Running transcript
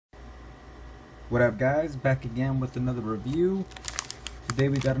What up, guys? Back again with another review. Today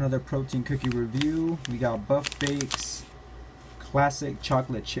we got another protein cookie review. We got Buff Bakes classic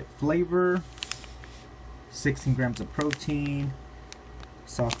chocolate chip flavor, 16 grams of protein,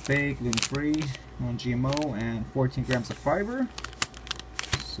 soft bake, gluten free, non-GMO, and 14 grams of fiber.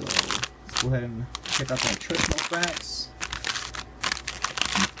 So let's go ahead and check out the nutritional facts.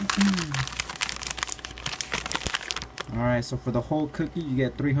 Alright, so for the whole cookie you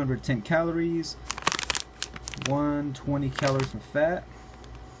get 310 calories, 120 calories from fat,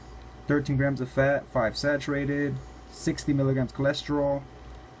 13 grams of fat, 5 saturated, 60 milligrams cholesterol.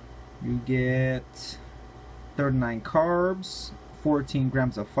 You get 39 carbs, 14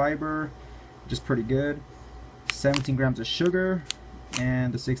 grams of fiber, which is pretty good, 17 grams of sugar,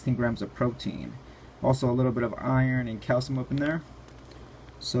 and the 16 grams of protein. Also a little bit of iron and calcium up in there.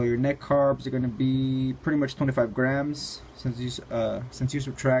 So your net carbs are going to be pretty much 25 grams since you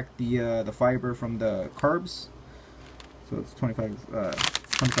subtract the fiber from the carbs. So it's 25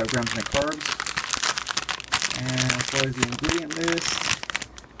 grams net carbs. And as far as the ingredient list,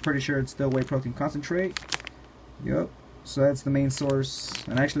 pretty sure it's still whey protein concentrate. Yep. So that's the main source,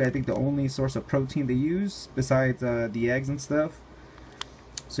 and actually I think the only source of protein they use besides the eggs and stuff.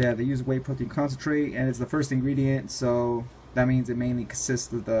 So yeah, they use whey protein concentrate, and it's the first ingredient, so that means it mainly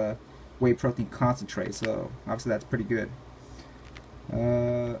consists of the whey protein concentrate. So obviously that's pretty good.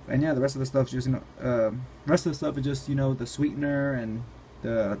 And yeah, the rest of the stuff is just the sweetener and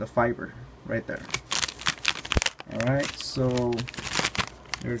the fiber right there. All right, so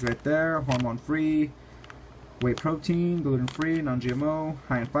there's right there, hormone free, whey protein, gluten free, non-GMO,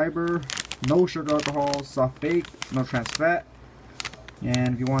 high in fiber, no sugar, alcohol, soft bake, no trans fat.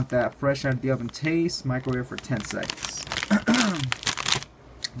 And if you want that fresh out of the oven taste, microwave for 10 seconds. So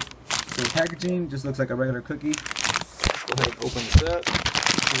the packaging just looks like a regular cookie. Go ahead and open this up,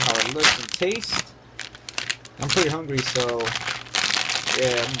 see how it looks and tastes. I'm pretty hungry, so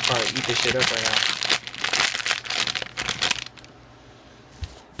yeah, I'm gonna probably eat this shit up right now.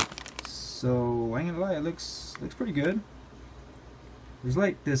 So I ain't gonna lie, it looks pretty good. There's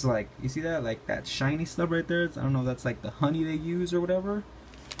like this, you see that, like that shiny stuff right there? I don't know if that's like the honey they use or whatever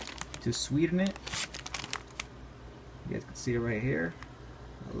to sweeten it. You guys can see it right here,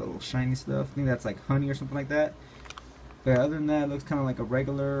 a little shiny stuff. I think that's like honey or something like that. But other than that, it looks kind of like a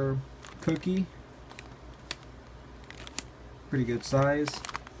regular cookie. Pretty good size,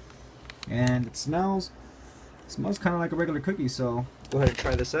 and it smells kind of like a regular cookie. So go ahead and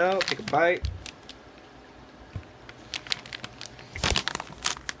try this out. Take a bite.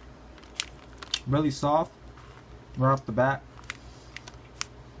 Really soft right off the bat.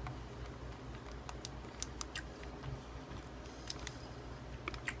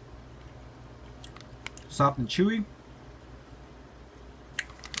 Soft and chewy.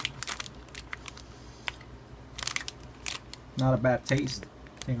 Not a bad taste.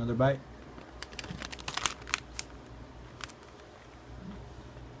 Take another bite.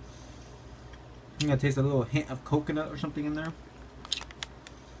 I think I taste a little hint of coconut or something in there.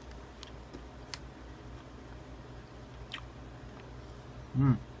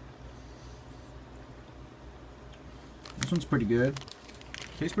 This one's pretty good.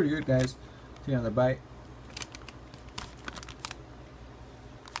 Tastes pretty good, guys. Take another bite.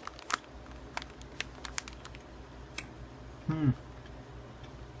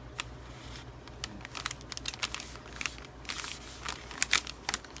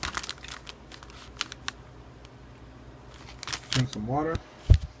 Drink some water.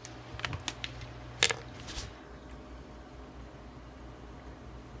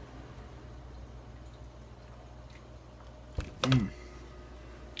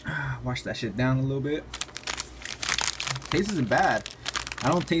 Wash that shit down a little bit. Taste isn't bad. I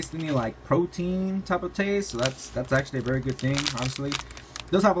don't taste any like protein type of taste, so that's actually a very good thing. Honestly,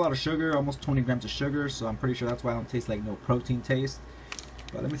 it does have a lot of sugar, almost 20 grams of sugar, so I'm pretty sure that's why I don't taste like no protein taste.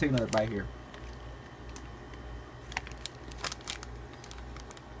 But let me take another bite here.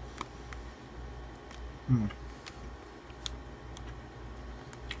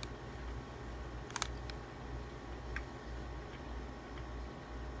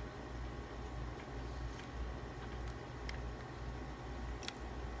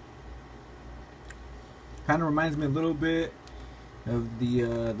 Kind of reminds me a little bit of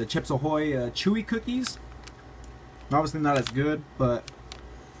the Chips Ahoy chewy cookies. Obviously not as good, but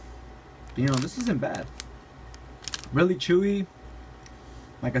this isn't bad. Really chewy.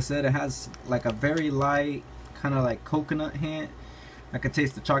 Like I said, it has like a very light kind of like coconut hint. I can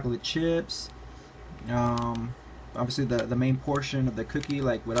taste the chocolate chips. Obviously the main portion of the cookie,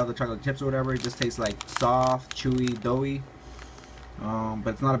 like without the chocolate chips or whatever, it just tastes like soft, chewy, doughy. But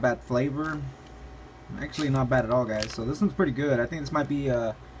it's not a bad flavor. Actually, not bad at all, guys. So this one's pretty good. I think this might be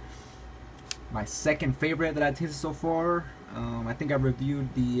my second favorite that I've tasted so far. I think I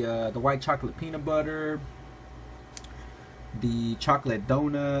reviewed the white chocolate peanut butter, the chocolate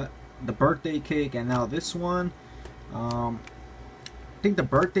donut, the birthday cake, and now this one. I think the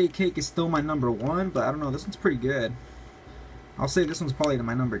birthday cake is still my number one, but I don't know, this one's pretty good. I'll say this one's probably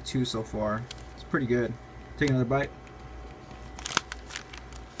my number two so far. It's pretty good. Take another bite.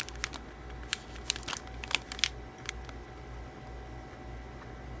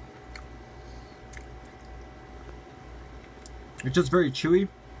 It's just very chewy.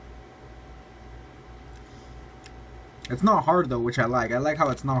 It's not hard though, which I like. I like how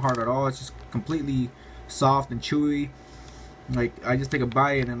it's not hard at all. It's just completely soft and chewy. Like, I just take a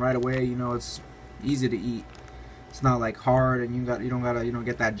bite and then right away, you know, it's easy to eat. It's not like hard and you don't gotta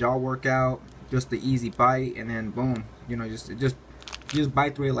get that jaw workout. Just the easy bite and then boom, you know, you just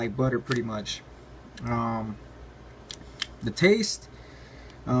bite through it like butter pretty much. The taste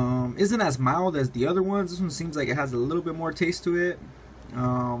isn't as mild as the other ones. This one seems like it has a little bit more taste to it.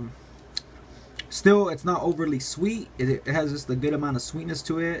 Still, it's not overly sweet. It has just a good amount of sweetness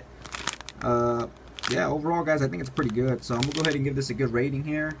to it. Yeah, overall, guys, I think it's pretty good. So I'm gonna go ahead and give this a good rating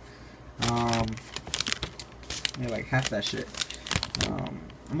here. Yeah, like half that shit. I'm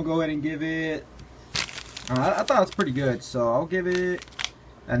gonna go ahead and give it. I thought it was pretty good, so I'll give it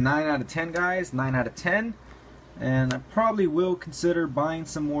a 9 out of 10, guys. 9 out of 10. And I probably will consider buying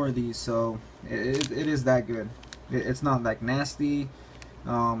some more of these. So it is that good. It's not like nasty.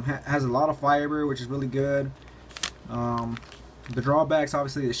 Has a lot of fiber, which is really good. The drawbacks,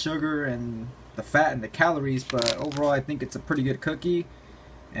 obviously, the sugar and the fat and the calories, but overall I think it's a pretty good cookie,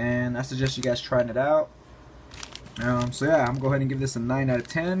 and I suggest you guys trying it out. So yeah, I'm gonna go ahead and give this a 9 out of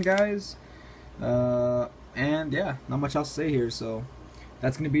 10, guys. And yeah, not much else to say here, so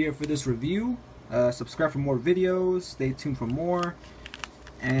that's gonna be it for this review. Subscribe for more videos, stay tuned for more,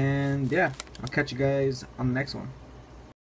 and yeah, I'll catch you guys on the next one.